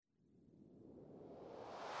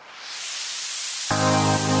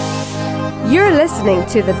You're listening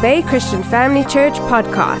to the Bay Christian Family Church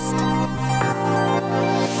podcast.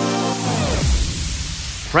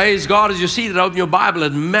 Praise God. As you're seated, open your Bible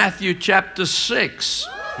at Matthew chapter 6.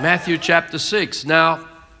 Matthew chapter 6. Now,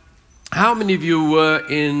 how many of you were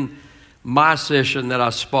in my session that I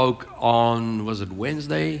spoke on, was it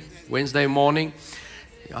Wednesday morning?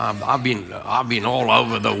 I've been all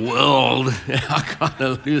over the world. I kind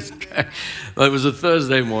of lose track. But it was a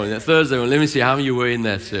Thursday morning. Let me see how many of you were in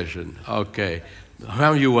that session. Okay.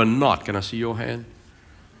 How many of you were not? Can I see your hand?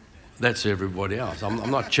 That's everybody else. I'm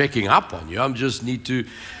not checking up on you. I just need to,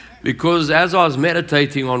 because as I was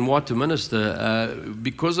meditating on what to minister,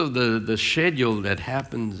 because of the schedule that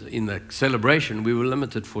happens in the celebration, we were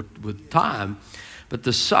limited with time. But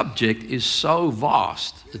the subject is so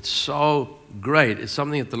vast. It's so great. It's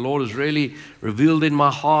something that the Lord has really revealed in my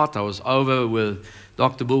heart. I was over with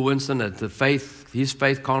Dr. Bill Winston at his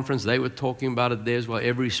faith conference. They were talking about it there as well,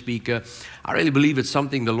 every speaker. I really believe it's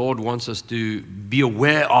something the Lord wants us to be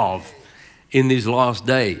aware of in these last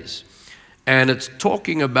days. And it's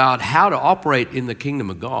talking about how to operate in the kingdom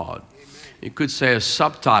of God. You could say a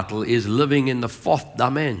subtitle is Living in the Fourth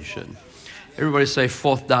Dimension. Everybody say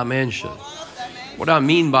fourth dimension. What I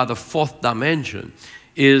mean by the fourth dimension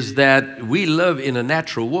is that we live in a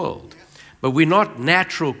natural world, but we're not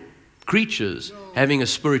natural creatures having a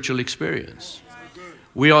spiritual experience.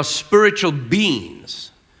 We are spiritual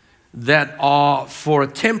beings that are, for a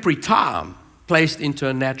temporary time, placed into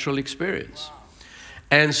a natural experience.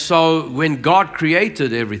 And so when God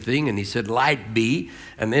created everything and He said, light be,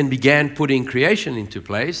 and then began putting creation into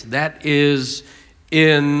place, that is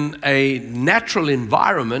in a natural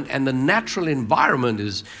environment, and the natural environment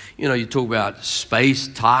is, you talk about space,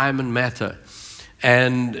 time, and matter.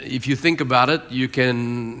 And if you think about it,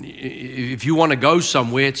 if you want to go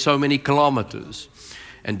somewhere, it's so many kilometers.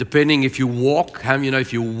 And depending if you walk,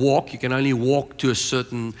 if you walk, you can only walk to a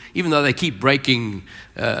certain, even though they keep breaking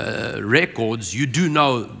records, you do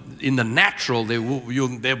know in the natural,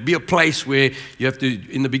 there'll be a place where you have to,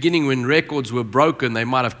 in the beginning when records were broken, they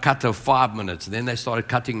might have cut to 5 minutes. Then they started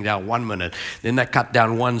cutting down 1 minute. Then they cut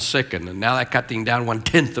down 1 second. And now they're cutting down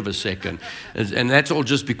 1/10 of a second. And that's all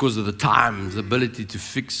just because of the time, the ability to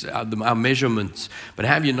fix our measurements. But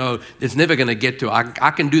have you know, it's never going to get to,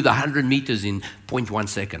 I can do the 100 meters in 0.1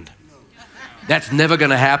 second. That's never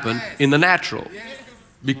going to happen in the natural.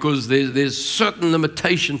 Because there's certain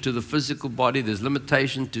limitation to the physical body. There's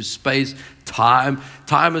limitation to space, time.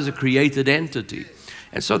 Time is a created entity.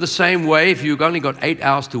 And so the same way, if you've only got 8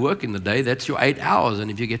 hours to work in the day, that's your 8 hours.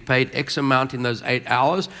 And if you get paid X amount in those 8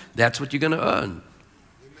 hours, that's what you're going to earn.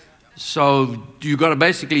 So you've got to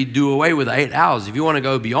basically do away with 8 hours. If you want to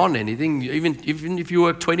go beyond anything, even if you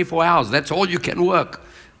work 24 hours, that's all you can work.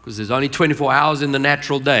 Because there's only 24 hours in the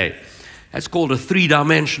natural day. That's called a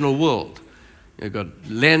three-dimensional world. You've got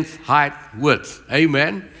length, height, width.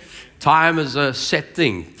 Amen. Time is a set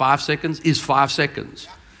thing. 5 seconds is 5 seconds.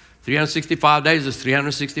 365 days is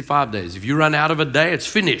 365 days. If you run out of a day, it's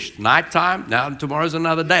finished. Nighttime, now tomorrow's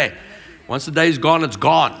another day. Once the day's gone, it's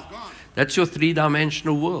gone. That's your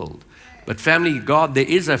three-dimensional world. But family, God, there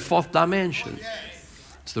is a fourth dimension.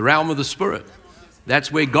 It's the realm of the Spirit.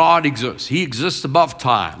 That's where God exists. He exists above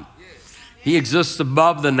time. He exists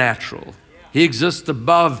above the natural. He exists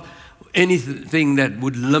above anything that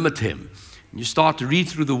would limit Him. And you start to read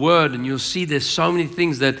through the Word and you'll see there's so many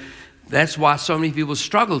things that's why so many people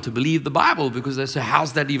struggle to believe the Bible, because they say,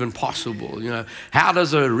 how's that even possible? How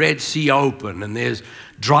does a Red Sea open and there's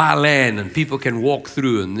dry land and people can walk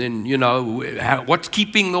through? And then, what's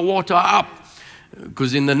keeping the water up?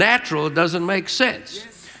 Because in the natural, it doesn't make sense.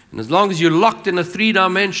 And as long as you're locked in a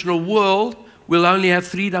three-dimensional world, we'll only have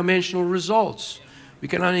three-dimensional results. We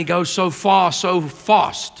can only go so far, so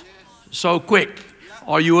fast, so quick.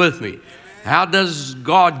 Are you with me? How does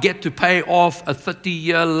God get to pay off a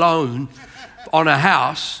 30-year loan on a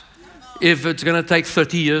house if it's going to take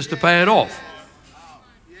 30 years to pay it off?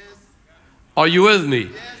 Are you with me?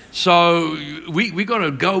 So we got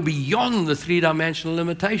to go beyond the three-dimensional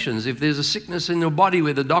limitations. If there's a sickness in your body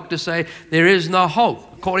where the doctors say there is no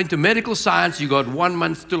hope, according to medical science, you got 1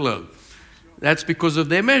 month to live. That's because of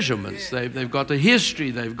their measurements. They've got a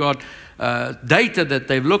history. They've got data that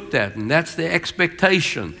they've looked at, and that's their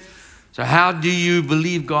expectation. So how do you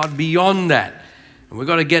believe God beyond that? And we've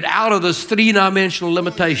got to get out of this three-dimensional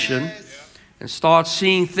limitation and start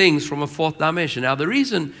seeing things from a fourth dimension. Now, the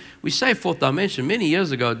reason we say fourth dimension, many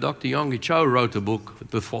years ago, Dr. Yonggi Cho wrote a book,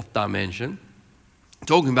 The Fourth Dimension,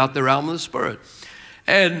 talking about the realm of the Spirit.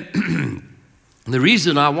 And the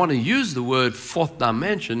reason I want to use the word fourth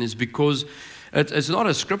dimension is because it's not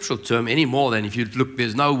a scriptural term any more than if you look,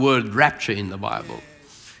 there's no word rapture in the Bible.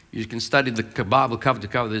 You can study the Bible cover to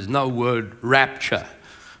cover. There's no word rapture.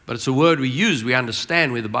 But it's a word we use. We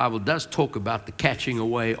understand where the Bible does talk about the catching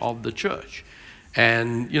away of the church.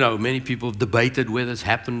 And, many people have debated whether it's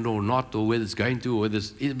happened or not, or whether it's going to, or whether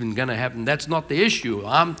it's even going to happen. That's not the issue.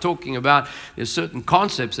 I'm talking about there's certain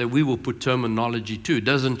concepts that we will put terminology to. It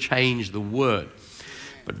doesn't change the word.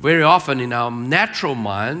 But very often in our natural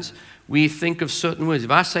minds, we think of certain words.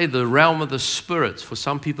 If I say the realm of the spirits, for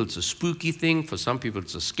some people it's a spooky thing, for some people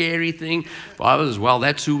it's a scary thing, for others, well,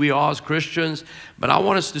 that's who we are as Christians. But I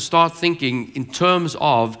want us to start thinking in terms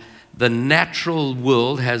of the natural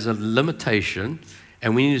world has a limitation,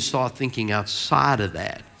 and we need to start thinking outside of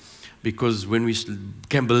that. Because when we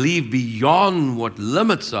can believe beyond what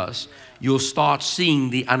limits us, you'll start seeing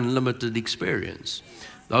the unlimited experience.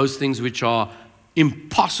 Those things which are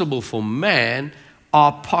impossible for man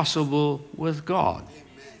are possible with God.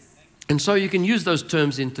 And so you can use those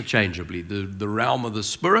terms interchangeably. The realm of the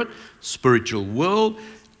spirit, spiritual world,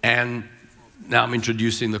 and now I'm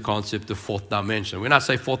introducing the concept of fourth dimension. When I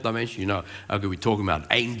say fourth dimension, okay, we're talking about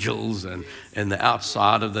angels and the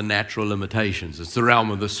outside of the natural limitations. It's the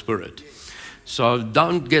realm of the spirit. So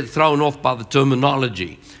don't get thrown off by the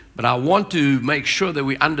terminology. But I want to make sure that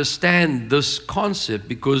we understand this concept,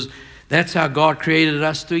 because that's how God created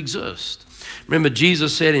us to exist. Remember,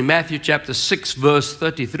 Jesus said in Matthew chapter 6, verse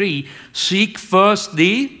 33, seek first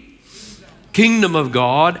the kingdom of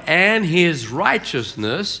God and his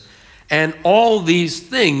righteousness, and all these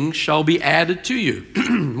things shall be added to you.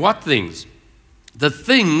 What things? The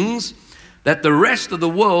things that the rest of the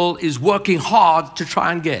world is working hard to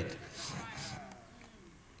try and get.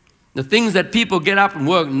 The things that people get up and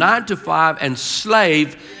work 9 to 5 and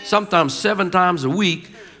slave sometimes 7 times a week,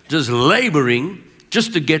 just laboring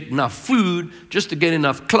just to get enough food, just to get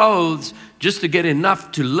enough clothes, just to get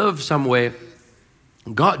enough to live somewhere.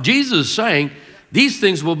 Jesus is saying these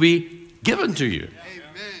things will be given to you.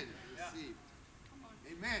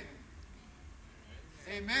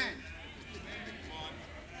 Amen.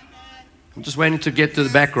 I'm just waiting to get to the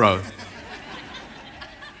back row.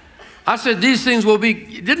 I said these things will be,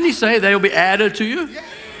 didn't he say they'll be added to you?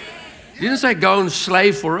 He didn't say go and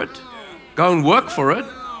slave for it, go and work for it.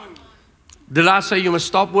 Did I say you must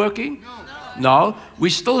stop working? No. We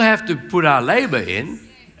still have to put our labor in.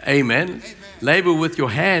 Amen. Labor with your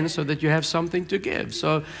hands so that you have something to give.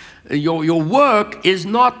 So your work is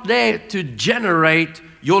not there to generate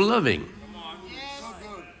your living.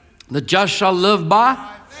 The just shall live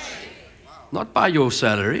by, not by your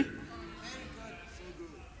salary.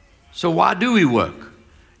 So why do we work?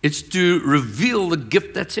 It's to reveal the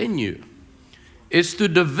gift that's in you. It's to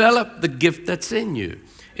develop the gift that's in you.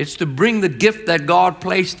 It's to bring the gift that God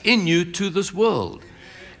placed in you to this world.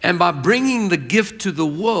 And by bringing the gift to the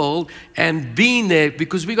world and being there,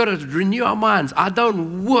 because we got to renew our minds. I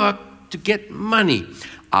don't work to get money.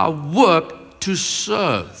 I work to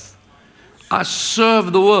serve. I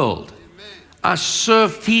serve the world. I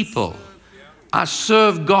serve people. I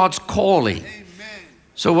serve God's calling.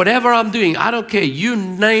 So whatever I'm doing, I don't care. You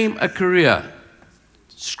name a career.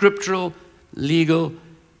 Scriptural, legal,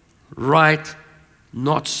 right,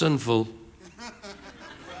 not sinful,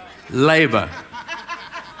 labor.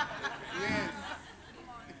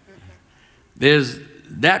 There's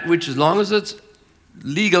that which, as long as it's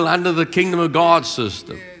legal under the kingdom of God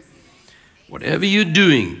system, whatever you're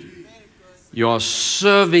doing, you're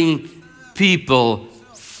serving people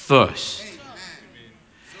first.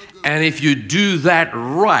 And if you do that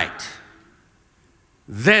right,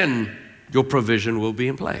 then your provision will be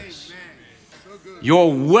in place.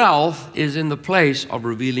 Your wealth is in the place of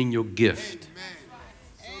revealing your gift.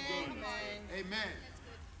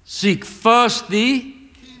 Seek first the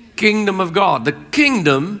kingdom of God. The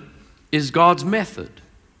kingdom is God's method,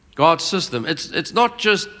 God's system. It's not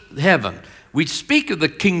just heaven. We speak of the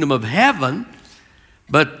kingdom of heaven,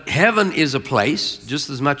 but heaven is a place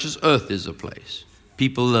just as much as earth is a place.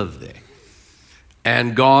 People live there.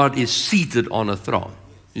 And God is seated on a throne.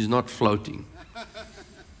 He's not floating.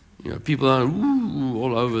 People are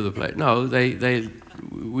all over the place. No,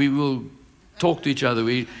 we will talk to each other.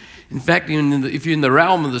 In fact, if you're in the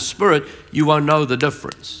realm of the spirit, you won't know the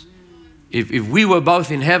difference. If we were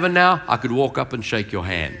both in heaven now, I could walk up and shake your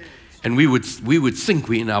hand, and we would think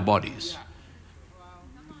we're in our bodies.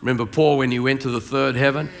 Remember Paul, when he went to the third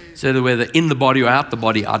heaven, said whether in the body or out the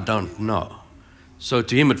body, I don't know. So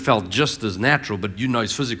to him it felt just as natural, but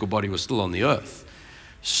his physical body was still on the earth.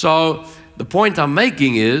 So the point I'm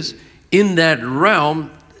making is, in that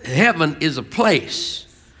realm, heaven is a place,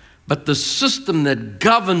 but the system that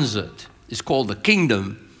governs it is called the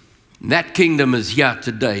kingdom, and that kingdom is here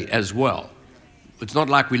today as well. It's not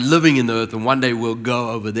like we're living in the earth and one day we'll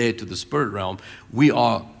go over there to the spirit realm. We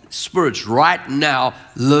are spirits right now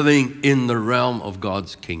living in the realm of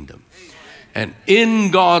God's kingdom. And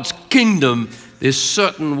in God's kingdom, there's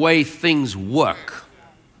certain way things work.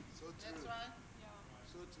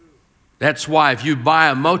 That's why if you buy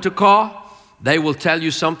a motor car, they will tell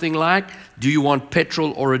you something like, do you want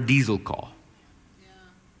petrol or a diesel car?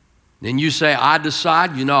 Then you say, I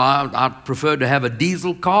decide, I prefer to have a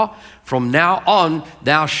diesel car. From now on,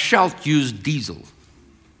 thou shalt use diesel.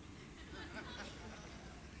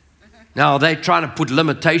 Now, are they trying to put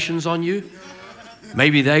limitations on you?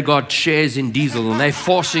 Maybe they got shares in diesel and they're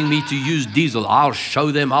forcing me to use diesel. I'll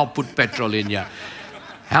show them, I'll put petrol in here.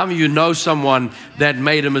 How many of you know someone that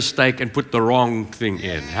made a mistake and put the wrong thing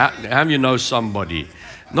in? How many of you know somebody?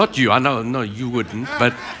 Not you, I know, no, you wouldn't,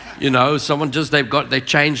 but someone they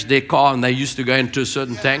changed their car and they used to go into a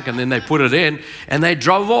certain tank and then they put it in and they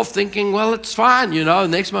drove off thinking, well, it's fine,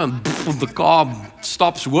 Next month, the car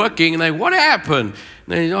stops working and what happened?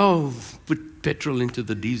 And they, put petrol into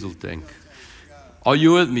the diesel tank. Are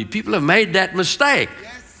you with me? People have made that mistake.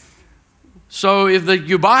 So if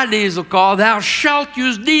you buy a diesel car, thou shalt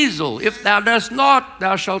use diesel. If thou dost not,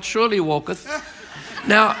 thou shalt surely walketh.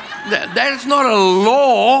 Now, that's not a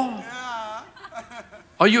law.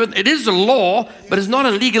 It is a law, but it's not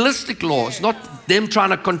a legalistic law. It's not them trying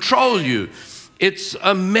to control you. It's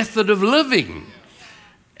a method of living.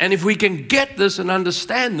 And if we can get this and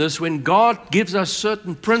understand this, when God gives us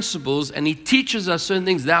certain principles and He teaches us certain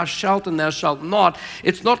things, thou shalt and thou shalt not,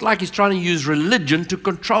 it's not like He's trying to use religion to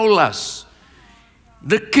control us.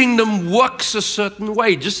 The kingdom works a certain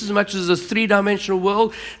way. Just as much as the three-dimensional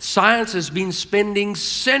world, science has been spending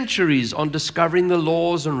centuries on discovering the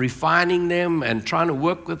laws and refining them and trying to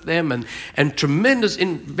work with them. And tremendous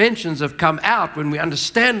inventions have come out. When we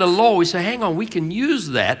understand the law, we say, hang on, we can use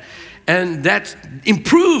that. And that's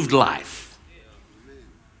improved life.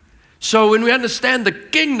 So when we understand the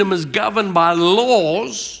kingdom is governed by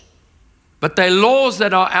laws, but they're laws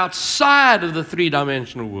that are outside of the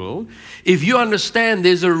three-dimensional world, if you understand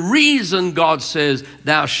there's a reason God says,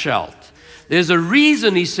 thou shalt. There's a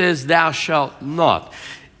reason He says, thou shalt not.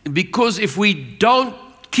 Because if we don't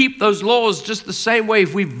keep those laws just the same way,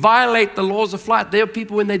 if we violate the laws of flight, there are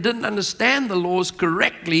people when they didn't understand the laws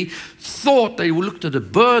correctly, thought they looked at a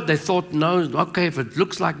bird, they thought, no, okay, if it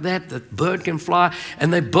looks like that, that bird can fly,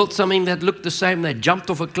 and they built something that looked the same, they jumped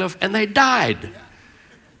off a cliff, and they died.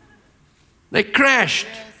 They crashed.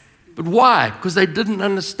 But why? Because they didn't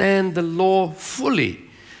understand the law fully.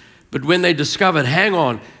 But when they discovered, hang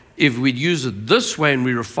on, if we use it this way and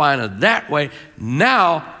we refine it that way,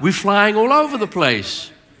 now we're flying all over the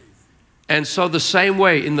place. And so the same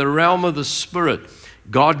way, in the realm of the Spirit,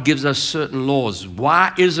 God gives us certain laws.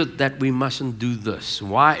 Why is it that we mustn't do this?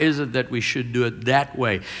 Why is it that we should do it that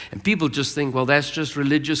way? And people just think, well, that's just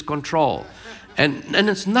religious control. And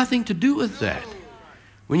it's nothing to do with that.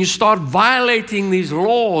 When you start violating these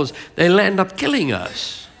laws, they'll end up killing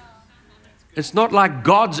us. It's not like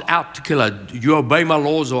God's out to kill us. You obey my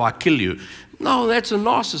laws or I kill you. No, that's a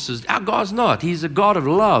narcissist. Our God's not. He's a God of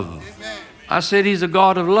love. I said He's a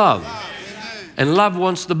God of love. And love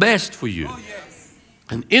wants the best for you.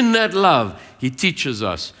 And in that love, He teaches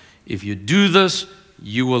us, if you do this,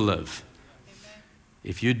 you will live.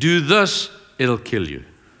 If you do this, it'll kill you.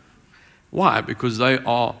 Why? Because they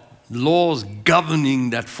are laws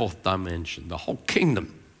governing that fourth dimension. The whole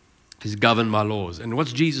kingdom is governed by laws. And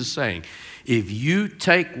what's Jesus saying? If you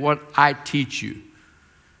take what I teach you,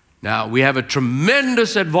 now we have a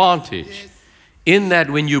tremendous advantage in that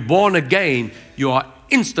when you're born again, you are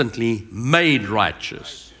instantly made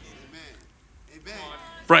righteous. Amen.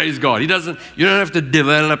 Praise God. You don't have to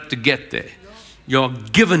develop to get there. You're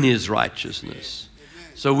given His righteousness.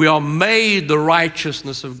 So we are made the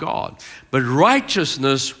righteousness of God. But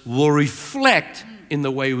righteousness will reflect in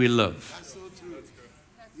the way we live.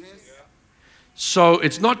 So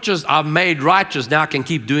it's not just I'm made righteous, now I can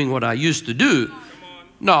keep doing what I used to do.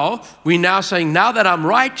 No, we're now saying, now that I'm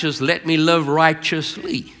righteous, let me live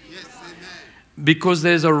righteously. Because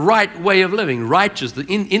there's a right way of living. Righteous,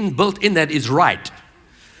 built in that is right.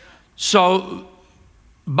 So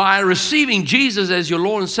by receiving Jesus as your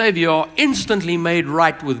Lord and Savior, you are instantly made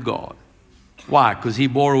right with God. Why? Because He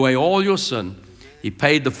bore away all your sin. He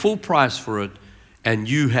paid the full price for it, and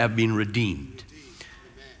you have been redeemed.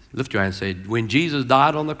 Lift your hand and say, when Jesus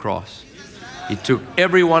died on the cross, He took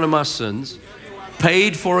every one of my sins,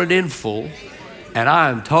 paid for it in full, and I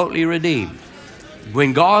am totally redeemed.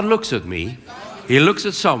 When God looks at me, He looks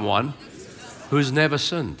at someone who's never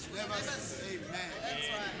sinned.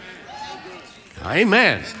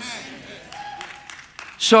 Amen.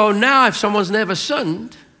 So now if someone's never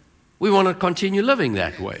sinned, we want to continue living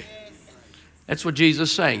that way. That's what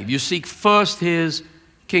Jesus is saying. If you seek first His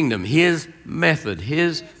kingdom, His method,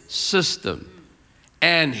 His system,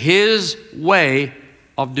 and His way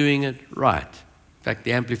of doing it right. In fact,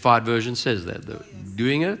 the Amplified Version says that.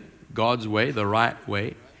 Doing it God's way, the right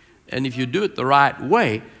way. And if you do it the right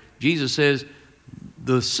way, Jesus says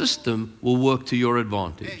the system will work to your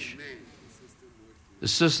advantage. The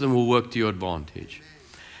system will work to your advantage.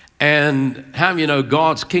 And how many know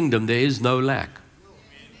God's kingdom, there is no lack?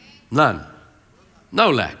 None.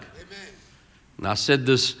 No lack. And I said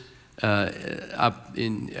this up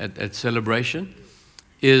at celebration,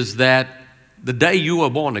 is that the day you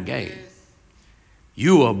were born again,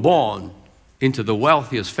 you were born into the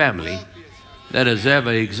wealthiest family that has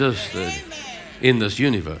ever existed in this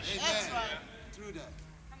universe.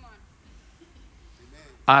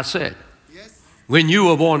 I said, when you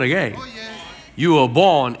were born again, you were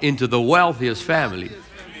born into the wealthiest family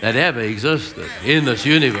that ever existed in this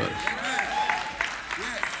universe.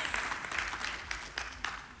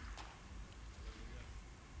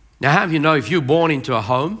 Now, how do you know if you're born into a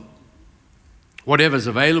home, whatever's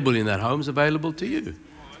available in that home is available to you?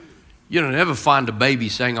 You don't ever find a baby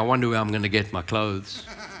saying, I wonder where I'm going to get my clothes.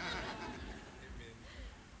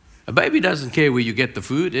 A baby doesn't care where you get the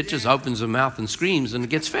food. It just opens her mouth and screams and it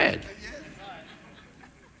gets fed.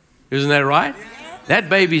 Isn't that right? That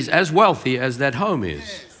baby's as wealthy as that home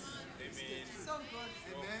is.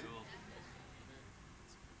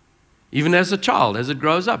 Even as a child, as it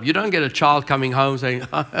grows up. You don't get a child coming home saying,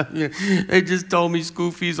 they just told me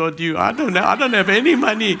school fees are due. I don't know. I don't have any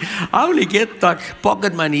money. I only get the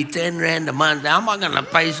pocket money, 10 rand a month. How am I going to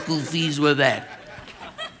pay school fees with that?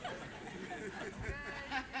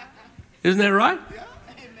 Isn't that right?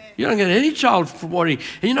 You don't get any child worrying.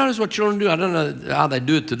 And you notice what children do? I don't know how they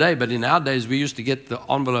do it today, but in our days, we used to get the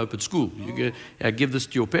envelope at school. You give this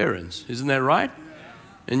to your parents. Isn't that right?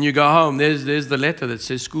 And you go home, there's the letter that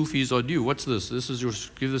says school fees are due. What's this?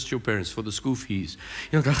 Give this to your parents for the school fees.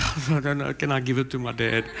 You know, I don't know, can I give it to my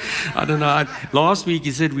dad? I don't know. Last week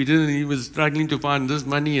he said he was struggling to find this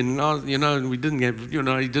money and, we didn't have,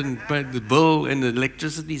 he didn't pay the bill and the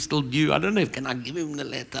electricity is still due. I don't know, can I give him the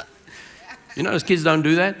letter? Those kids don't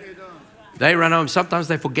do that. They run home. Sometimes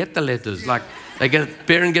they forget the letters. Like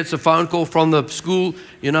parent gets a phone call from the school,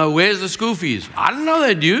 where's the school fees? I don't know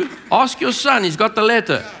that, you. Ask your son, he's got the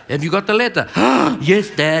letter. Have you got the letter? Yes,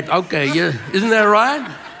 Dad. Okay, yeah. Isn't that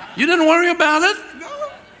right? You didn't worry about it?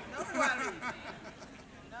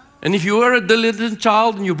 And if you were a diligent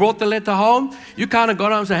child and you brought the letter home, you kind of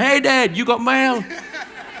got home and said, hey, Dad, you got mail?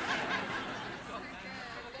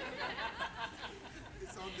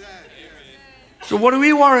 So what are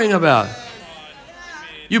we worrying about?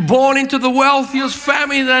 You're born into the wealthiest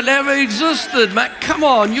family that ever existed. Man, come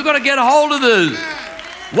on, you got to get a hold of this.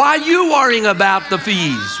 Why are you worrying about the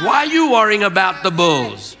fees? Why are you worrying about the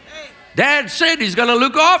bills? Dad said he's going to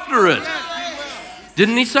look after it.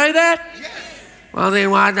 Didn't he say that? Well,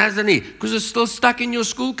 then why doesn't he? Because it's still stuck in your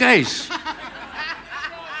school case. So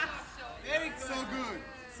good.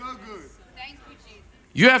 So good. Thank you, Jesus.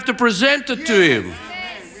 You have to present it to him.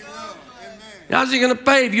 How's he going to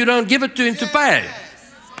pay if you don't give it to him to pay?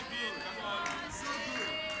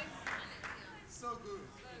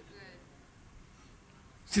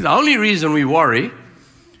 See, the only reason we worry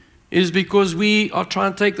is because we are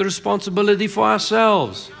trying to take the responsibility for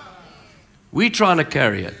ourselves. We're trying to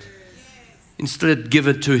carry it. Instead, give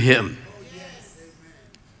it to Him.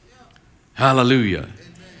 Hallelujah.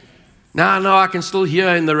 Now, I know I can still hear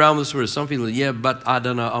in the realm of the Spirit. Some people, but I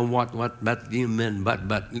don't know on what, but.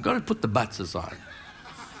 You've got to put the buts aside.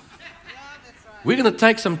 We're going to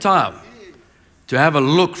take some time to have a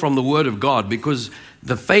look from the Word of God, because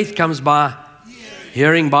the faith comes by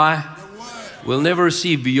hearing by. We'll never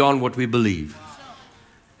receive beyond what we believe.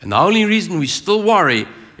 And the only reason we still worry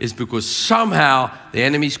is because somehow the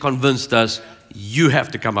enemy's convinced us, you have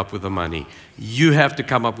to come up with the money. You have to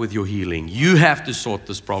come up with your healing. You have to sort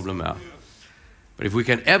this problem out. But if we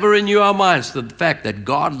can ever renew our minds to the fact that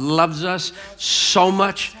God loves us so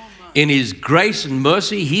much, in His grace and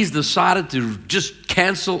mercy, He's decided to just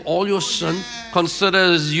cancel all your sin. Consider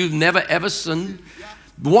as you've never ever sinned.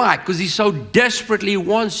 Why? Because He so desperately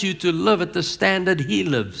wants you to live at the standard He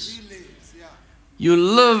lives. You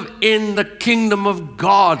live in the kingdom of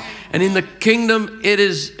God, and in the kingdom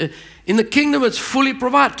it's fully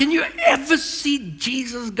provided. Can you ever see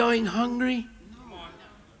Jesus going hungry?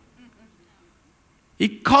 He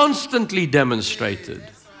constantly demonstrated.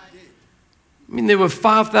 There were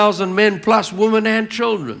 5,000 men plus women and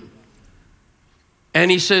children.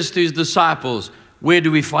 And He says to His disciples, Where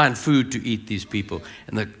do we find food to eat these people?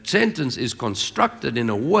 And the sentence is constructed in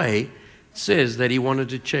a way that says that he wanted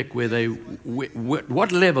to check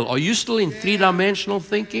what level. Are you still in three-dimensional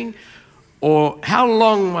thinking? Or how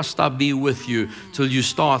long must I be with you till you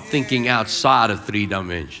start thinking outside of 3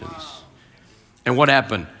 dimensions? And what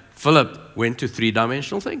happened? Philip went to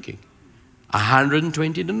 3-dimensional thinking.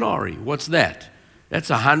 120 denarii. What's that? That's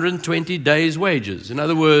 120 days' wages. In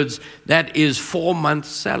other words, that is 4 months'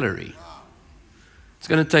 salary. It's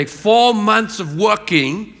going to take 4 months of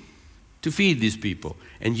working to feed these people.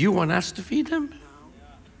 And you want us to feed them?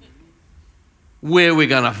 Where are we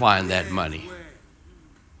going to find that money?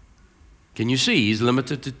 Can you see? He's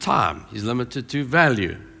limited to time. He's limited to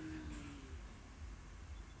value.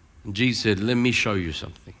 And Jesus said, let me show you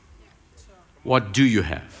something. What do you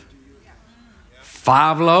have?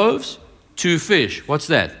 5 loaves, 2 fish. What's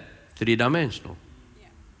that? 3-dimensional.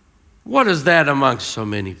 What is that amongst so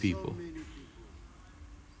many people?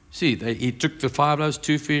 See, he took the 5 loaves,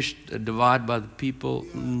 2 fish, divided by the people.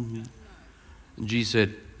 And Jesus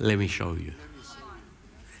said, let me show you.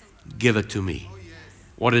 Give it to me.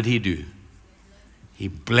 What did he do? He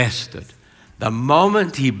blessed it. The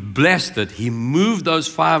moment he blessed it, he moved those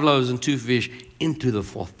 5 loaves and 2 fish into the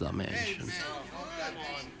 4th dimension.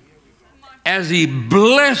 As he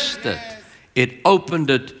blessed it, it opened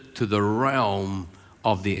it to the realm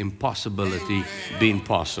of the impossibility being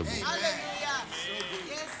possible.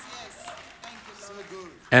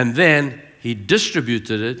 And then he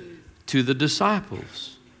distributed it to the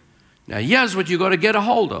disciples. Now here's what you got to get a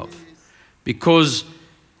hold of. Because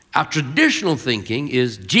our traditional thinking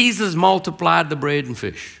is Jesus multiplied the bread and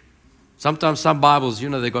fish. Sometimes some Bibles,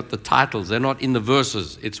 they got the titles. They're not in the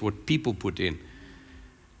verses. It's what people put in.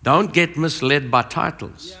 Don't get misled by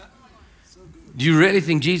titles. Do you really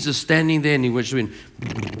think Jesus standing there and he went doing,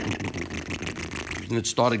 and it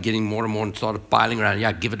started getting more and more and started piling around?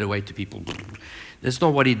 Yeah, give it away to people. That's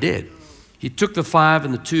not what he did. He took the 5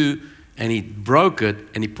 and the 2 and he broke it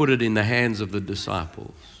and he put it in the hands of the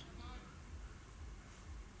disciples.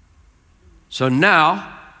 So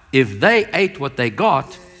now, if they ate what they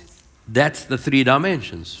got, that's the 3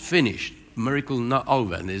 dimensions. Finished. Miracle not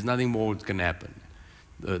over. And there's nothing more that's going to happen.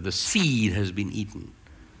 The seed has been eaten.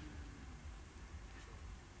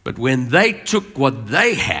 But when they took what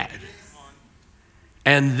they had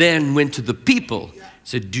and then went to the people,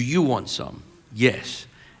 said, do you want some? Yes.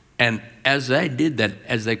 And as they did that,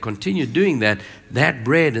 as they continued doing that, that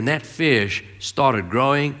bread and that fish started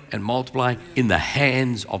growing and multiplying in the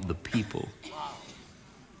hands of the people.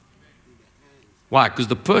 Why? Because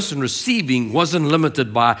the person receiving wasn't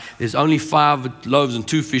limited by, there's only 5 loaves and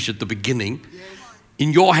 2 fish at the beginning.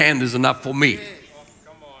 In your hand is enough for me.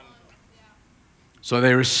 So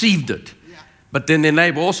they received it. But then their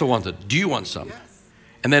neighbor also wanted, do you want some?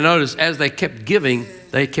 And they noticed as they kept giving,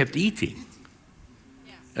 they kept eating.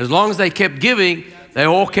 As long as they kept giving, they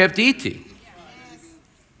all kept eating.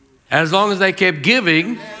 As long as they kept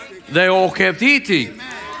giving, they all kept eating.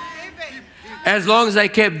 As long as they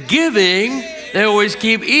kept giving, they always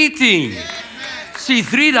keep eating. See,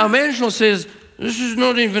 3-dimensional says, this is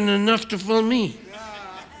not even enough to fill me.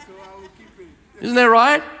 Isn't that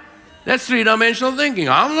right? That's 3-dimensional thinking.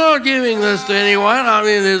 I'm not giving this to anyone. I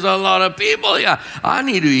mean, there's a lot of people here. I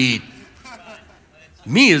need to eat.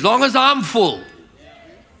 Me, as long as I'm full.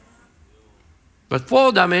 But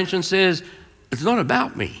 4-dimension says, it's not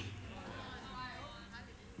about me.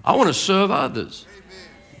 I want to serve others.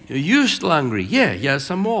 Are you still hungry? Yeah,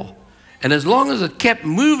 some more. And as long as it kept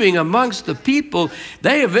moving amongst the people,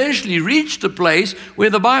 they eventually reached a place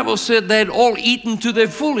where the Bible said they'd all eaten to their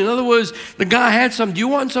full. In other words, the guy had some, do you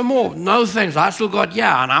want some more? No thanks, I still got,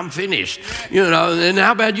 and I'm finished. And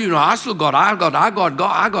how about you? No, I still got,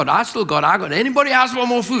 I still got. Anybody else want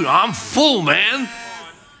more food? I'm full, man.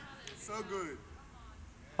 So good.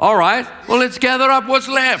 All right, well, let's gather up what's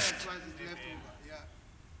left.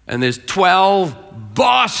 And there's 12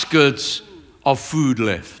 baskets of food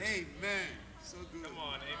left.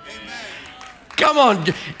 Come on,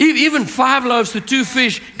 even 5 loaves to 2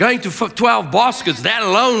 fish going to 12 baskets, that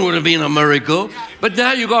alone would have been a miracle. But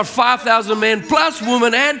now you've got 5,000 men plus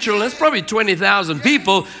women and children. That's probably 20,000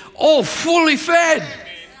 people, all fully fed.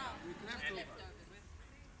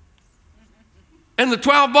 And the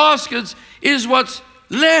 12 baskets is what's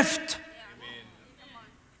left.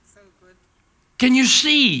 Can you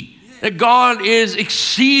see that God is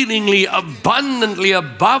exceedingly abundantly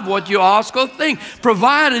above what you ask or think,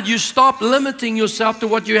 provided you stop limiting yourself to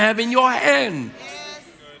what you have in your hand?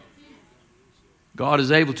 God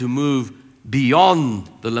is able to move beyond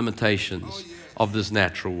the limitations of this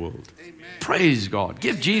natural world. Praise God.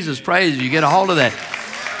 Give Jesus praise if you get a hold of that.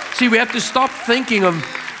 See, we have to stop thinking of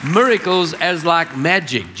miracles as like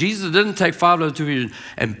magic. Jesus didn't take 5 loaves of 2 fish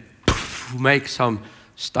and make some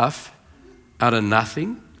stuff out of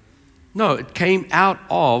nothing. No, it came out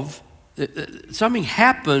of, something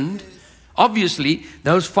happened. Obviously,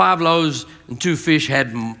 those 5 loaves and 2 fish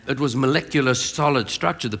it was molecular solid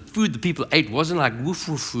structure. The food the people ate wasn't like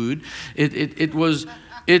woof-woof food. It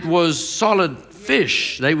was solid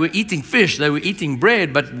fish. They were eating fish. They were eating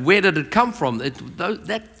bread. But where did it come from?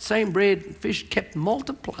 That same bread and fish kept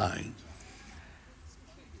multiplying.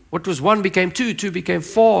 What was 1 became 2, 2 became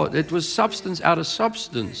 4. It was substance out of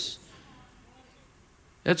substance.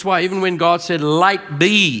 That's why even when God said, "Light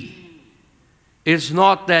be," it's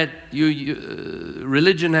not that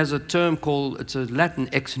religion has a term called, it's a Latin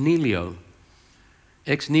ex nihilo.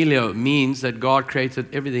 Ex nihilo means that God created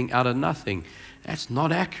everything out of nothing. That's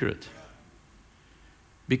not accurate.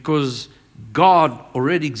 Because God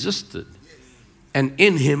already existed. And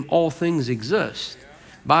in Him all things exist.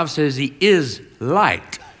 The Bible says He is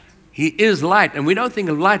light. He is light. And we don't think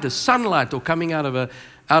of light as sunlight or coming out of a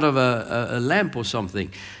lamp or something.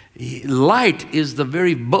 Light is the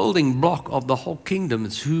very building block of the whole kingdom.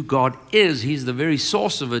 It's who God is. He's the very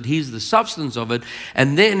source of it. He's the substance of it.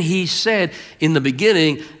 And then He said in the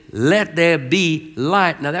beginning, "Let there be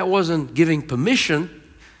light." Now that wasn't giving permission.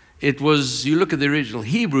 It was, you look at the original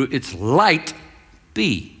Hebrew, it's "light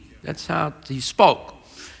be." That's how He spoke.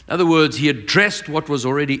 In other words, He addressed what was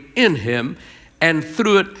already in Him and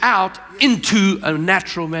threw it out into a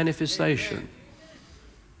natural manifestation.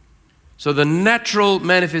 So the natural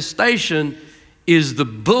manifestation is the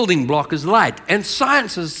building block is light. And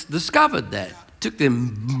science has discovered that. It took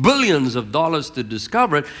them billions of dollars to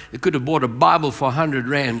discover it. They could have bought a Bible for 100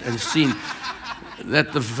 rand and seen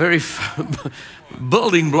that the very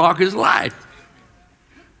building block is light.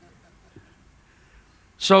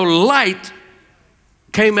 So light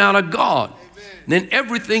came out of God. Then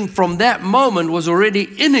everything from that moment was already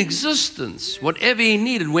in existence. Whatever He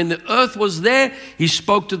needed. When the earth was there, He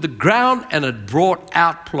spoke to the ground and it brought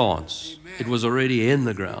out plants. It was already in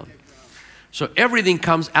the ground. So everything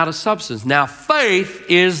comes out of substance. Now faith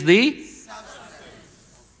is the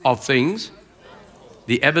of things,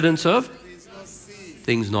 the evidence of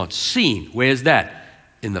things not seen. Where's that?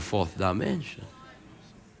 In the 4th dimension.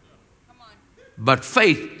 But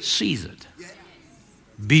faith sees it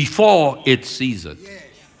before it sees it.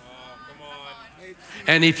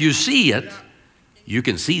 And if you see it, you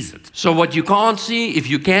can seize it. So what you can't see, if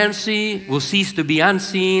you can see, will cease to be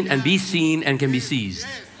unseen and be seen and can be seized.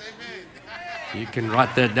 You can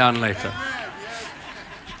write that down later.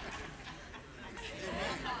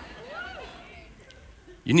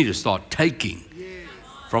 You need to start taking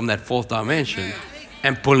from that 4th dimension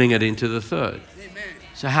and pulling it into the 3rd.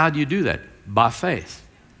 So how do you do that? By faith.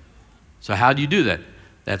 So how do you do that?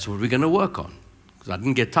 That's what we're going to work on. Because I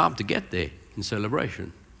didn't get time to get there in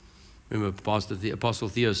celebration. Remember, Apostle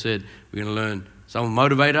Theo said, we're going to learn, some will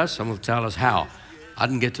motivate us, some will tell us how. I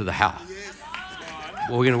didn't get to the how.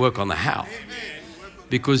 Well, we're going to work on the how.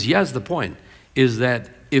 Because here's the point, is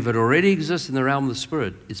that if it already exists in the realm of the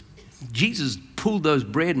Spirit, Jesus pulled those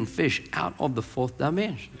bread and fish out of the 4th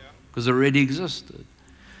dimension. Because it already existed.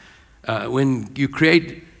 When you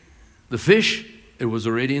create the fish, it was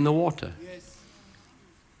already in the water.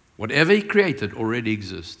 Whatever He created already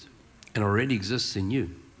exists and already exists in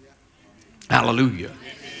you. Hallelujah.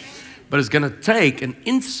 But it's going to take an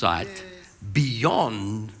insight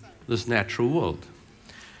beyond this natural world.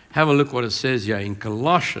 Have a look what it says here in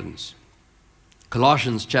Colossians.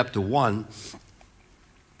 Colossians chapter 1,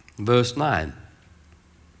 verse 9.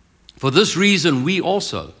 For this reason we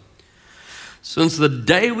also, since the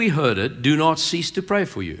day we heard it, do not cease to pray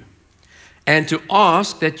for you, and to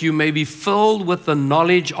ask that you may be filled with the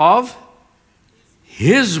knowledge of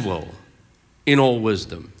His will in all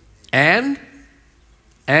wisdom. And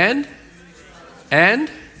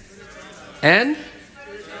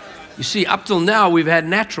you see, up till now we've had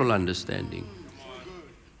natural understanding.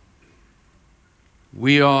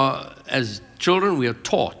 We are, as children, we are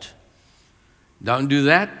taught. Don't do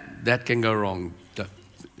that, that can go wrong.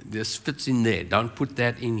 This fits in there. Don't put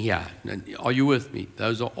that in here. Are you with me?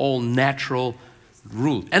 Those are all natural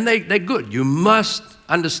rules. And they're good. You must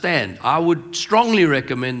understand. I would strongly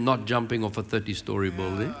recommend not jumping off a 30-story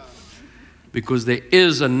building because there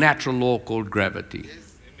is a natural law called gravity.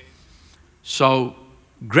 So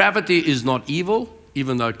gravity is not evil,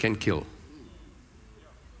 even though it can kill.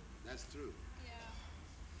 That's true.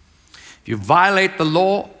 If you violate the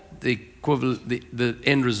law, the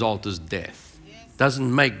end result is death.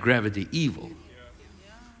 Doesn't make gravity evil.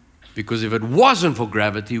 Because if it wasn't for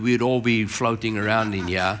gravity, we'd all be floating around in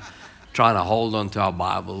here trying to hold on to our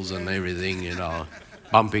Bibles and everything,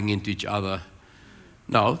 bumping into each other.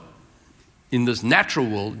 No. In this natural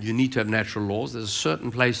world, you need to have natural laws. There's a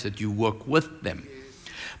certain place that you work with them.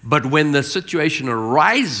 But when the situation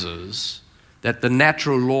arises that the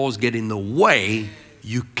natural laws get in the way,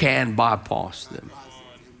 you can bypass them.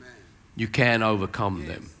 You can overcome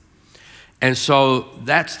them. And so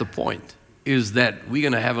that's the point, is that we're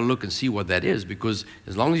going to have a look and see what that is, because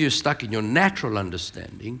as long as you're stuck in your natural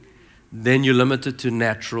understanding, then you're limited to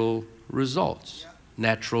natural results,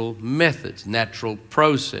 natural methods, natural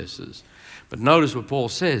processes. But notice what Paul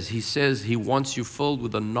says. He says he wants you filled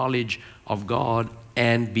with the knowledge of God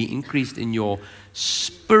and be increased in your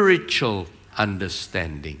spiritual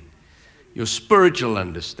understanding. Your spiritual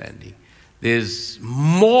understanding. There's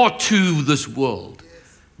more to this world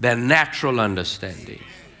than natural understanding.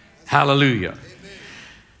 Hallelujah.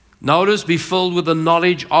 Notice, be filled with the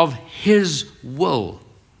knowledge of His will.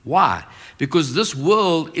 Why? Because this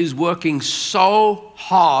world is working so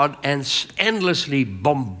hard and endlessly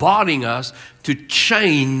bombarding us to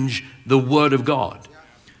change the Word of God,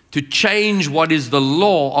 to change what is the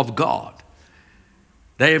law of God.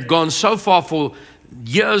 They have gone so far for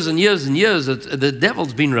years and years and years that the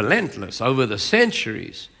devil's been relentless over the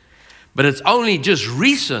centuries. But it's only just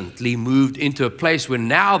recently moved into a place where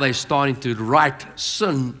now they're starting to write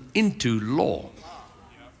sin into law,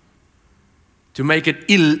 to make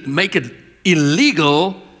it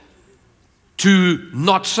illegal to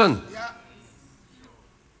not sin.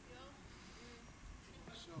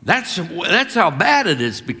 That's how bad it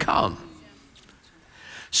has become.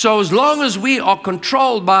 So as long as we are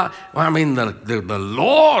controlled by, the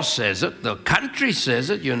law says it, the country says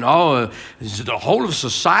it, the whole of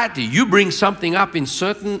society, you bring something up in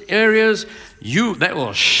certain areas, they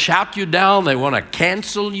will shout you down, they want to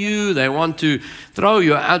cancel you, they want to throw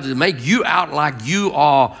you out, make you out like you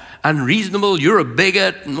are unreasonable, you're a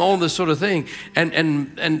bigot, and all this sort of thing,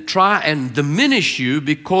 and try and diminish you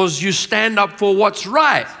because you stand up for what's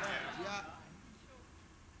right.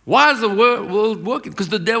 Why is the world working? Because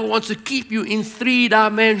the devil wants to keep you in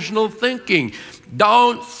three-dimensional thinking.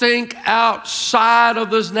 Don't think outside of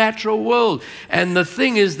this natural world. And the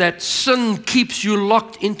thing is that sin keeps you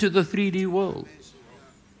locked into the 3D world.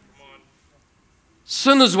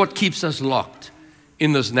 Sin is what keeps us locked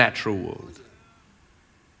in this natural world.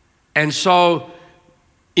 And so,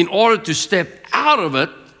 in order to step out of it,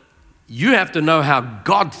 you have to know how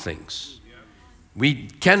God thinks. We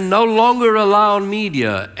can no longer allow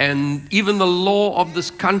media and even the law of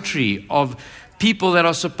this country, of people that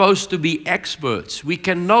are supposed to be experts. We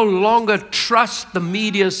can no longer trust the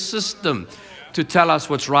media system to tell us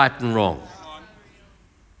what's right and wrong.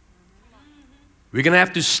 We're going to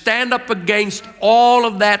have to stand up against all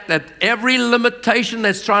of that every limitation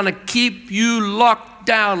that's trying to keep you locked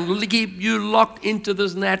down, keep you locked into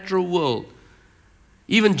this natural world.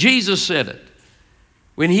 Even Jesus said it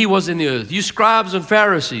when He was in the earth. You scribes and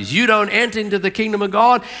Pharisees, you don't enter into the kingdom of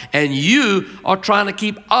God, and you are trying to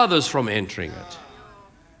keep others from entering it.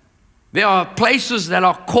 There are places that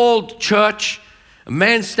are called church. A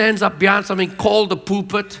man stands up behind something called a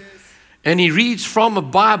pulpit, and he reads from a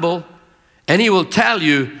Bible, and he will tell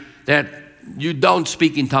you that you don't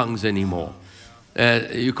speak in tongues anymore.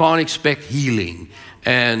 You can't expect healing.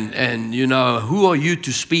 And who are you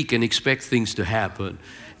to speak and expect things to happen?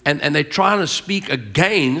 And they're trying to speak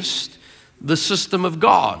against the system of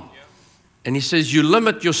God. And he says, you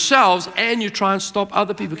limit yourselves and you try and stop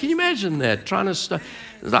other people. Can you imagine that? Trying to stop,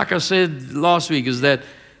 like I said last week, is that,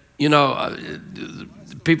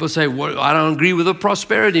 people say, well, I don't agree with the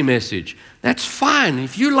prosperity message. That's fine.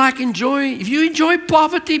 If you enjoy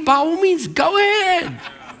poverty, by all means, go ahead.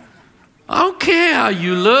 I don't care how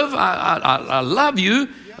you live. I love you.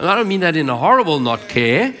 And I don't mean that in a horrible not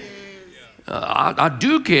care. I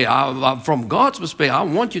do care. From God's perspective, I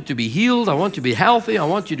want you to be healed. I want you to be healthy. I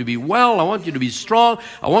want you to be well. I want you to be strong.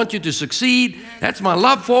 I want you to succeed. That's my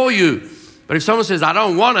love for you. But if someone says, I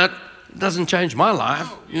don't want it, it doesn't change my life.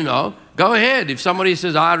 Go ahead. If somebody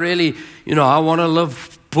says, I really, I want to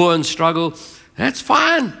live poor and struggle, that's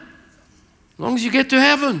fine. As long as you get to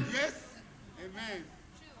heaven. Yes. Amen.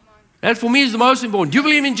 That for me is the most important. Do you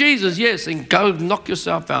believe in Jesus? Yes. And go knock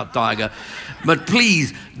yourself out, tiger. But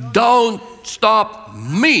please, don't stop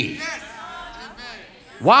me.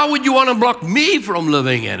 Why would you want to block me from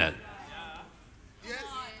living in it?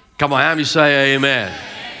 Come on, have you say amen.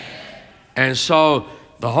 And so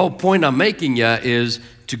the whole point I'm making here is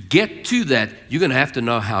to get to that, you're going to have to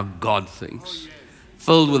know how God thinks.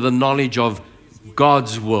 Filled with the knowledge of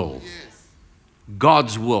God's will.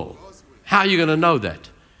 God's will. How are you going to know that?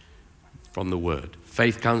 From the Word.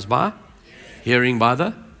 Faith comes by hearing by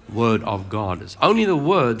the Word of God. It's only the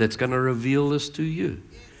Word that's going to reveal this to you.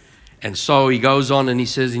 And so he goes on and he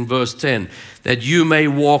says in verse 10, that you may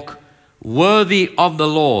walk worthy of the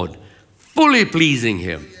Lord, fully pleasing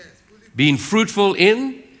Him, being fruitful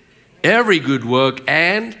in every good work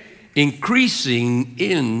and increasing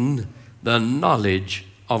in the knowledge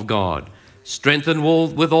of God. Strengthened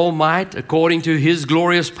with all might, according to His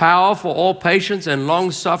glorious power, for all patience and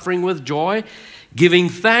long suffering with joy, giving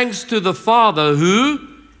thanks to the Father who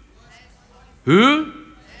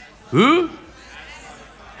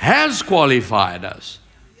has qualified us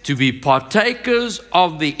to be partakers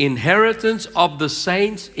of the inheritance of the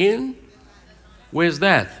saints in, where's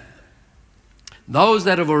that? Those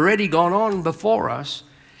that have already gone on before us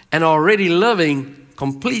and are already living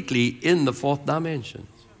completely in the fourth dimension,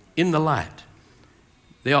 in the light.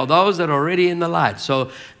 They are those that are already in the light.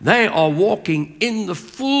 So they are walking in the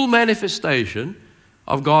full manifestation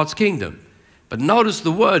of God's kingdom. But notice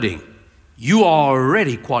the wording. You are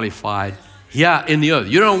already qualified here in the earth.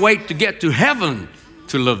 You don't wait to get to heaven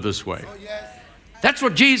to live this way. That's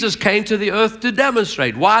what Jesus came to the earth to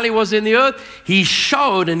demonstrate. While He was in the earth, He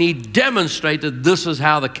showed and He demonstrated this is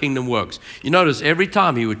how the kingdom works. You notice every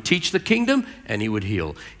time He would teach the kingdom and He would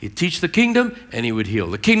heal. He'd teach the kingdom and He would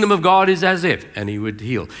heal. The kingdom of God is as if, and He would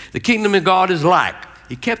heal. The kingdom of God is like.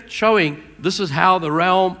 He kept showing this is how the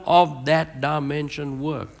realm of that dimension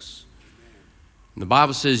works. And the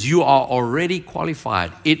Bible says you are already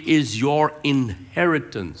qualified. It is your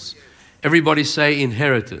inheritance. Everybody say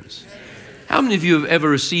inheritance. How many of you have ever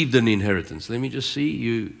received an inheritance? Let me just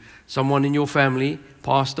see. Someone in your family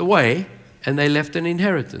passed away and they left an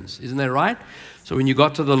inheritance. Isn't that right? So when you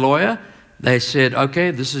got to the lawyer, they said,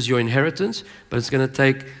 okay, this is your inheritance, but it's going to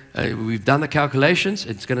take, we've done the calculations,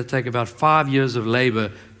 it's going to take about 5 years of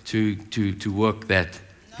labor to work that,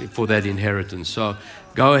 for that inheritance. So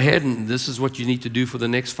go ahead and this is what you need to do for the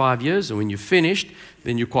next 5 years. And when you're finished,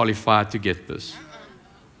 then you're qualified to get this.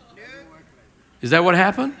 Is that what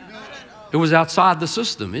happened? It was outside the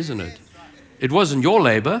system, isn't it? It wasn't your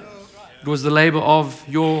labor. It was the labor of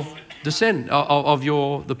your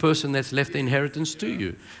the person that's left the inheritance to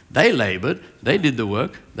you. They labored. They did the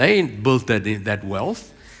work. They built that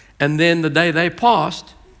wealth. And then the day they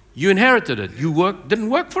passed, you inherited it. You didn't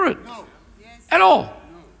work for it at all.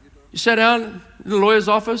 You sat down in the lawyer's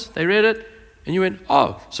office. They read it. And you went,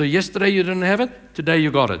 oh, so yesterday you didn't have it. Today you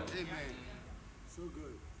got it.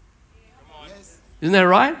 Isn't that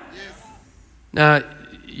right? Now,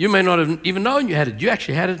 you may not have even known you had it. You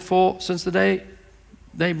actually had it since the day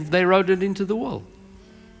they wrote it into the will.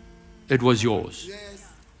 It was yours.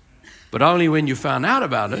 But only when you found out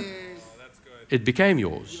about it, it became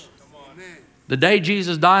yours. The day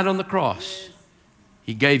Jesus died on the cross,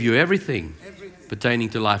 He gave you everything pertaining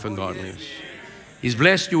to life and godliness. He's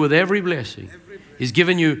blessed you with every blessing. He's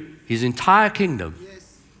given you His entire kingdom.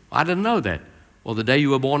 I didn't know that. Well, the day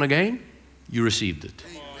you were born again, you received it.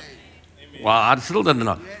 Well, I still didn't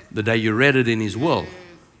know. The day you read it in His will.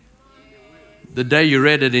 The day you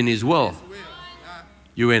read it in His will,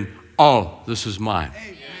 you went, oh, this is mine.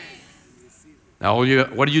 Now,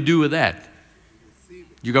 what do you do with that?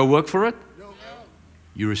 You go work for it?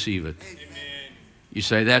 You receive it. You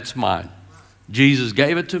say, that's mine. Jesus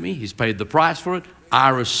gave it to me. He's paid the price for it. I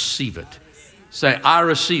receive it. Say, I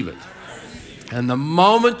receive it. And the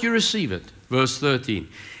moment you receive it, verse 13,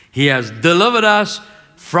 He has delivered us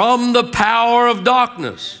from the power of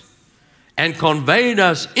darkness and conveyed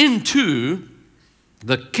us into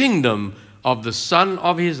the kingdom of the Son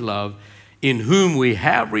of His love, in whom we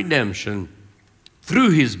have redemption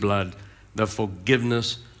through His blood, the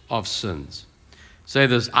forgiveness of sins. Say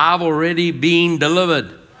this, I've already been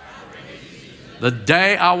delivered. The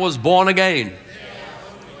day I was born again,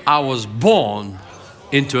 I was born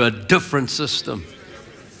into a different system,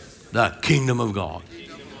 the kingdom of God.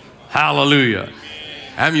 Hallelujah.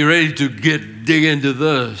 Am you ready to dig into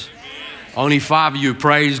this? Only 5 of you,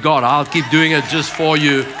 praise God. I'll keep doing it just for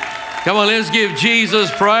you. Come on, let's give Jesus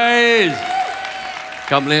praise.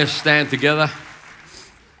 Come, let's stand together.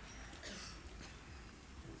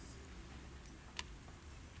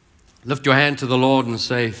 Lift your hand to the Lord and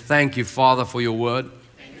say, thank you, Father, for your word.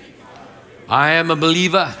 I am a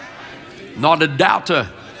believer, not a doubter.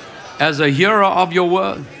 As a hearer of your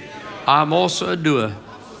word, I'm also a doer.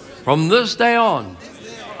 From this day on,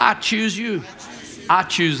 I choose you. I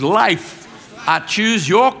choose life. I choose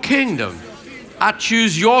your kingdom. I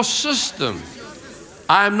choose your system.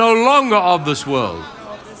 I am no longer of this world.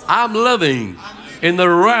 I'm living in the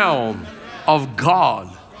realm of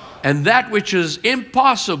God. And that which is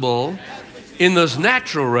impossible in this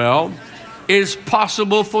natural realm is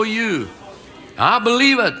possible for you. I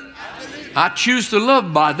believe it. I choose to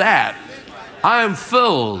live by that. I am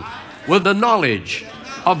filled with the knowledge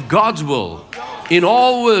of God's will in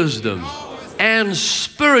all wisdom and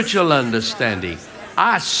spiritual understanding.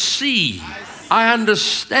 I see, I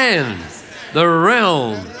understand the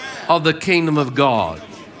realm of the kingdom of God.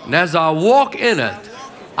 And as I walk in it,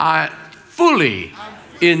 I fully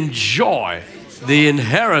enjoy the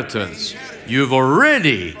inheritance you've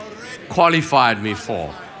already qualified me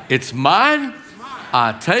for. It's mine.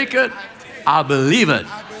 I take it. I believe it.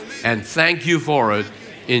 And thank you for it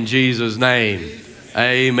in Jesus' name.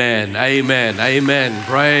 Amen. Amen. Amen.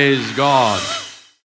 Praise God.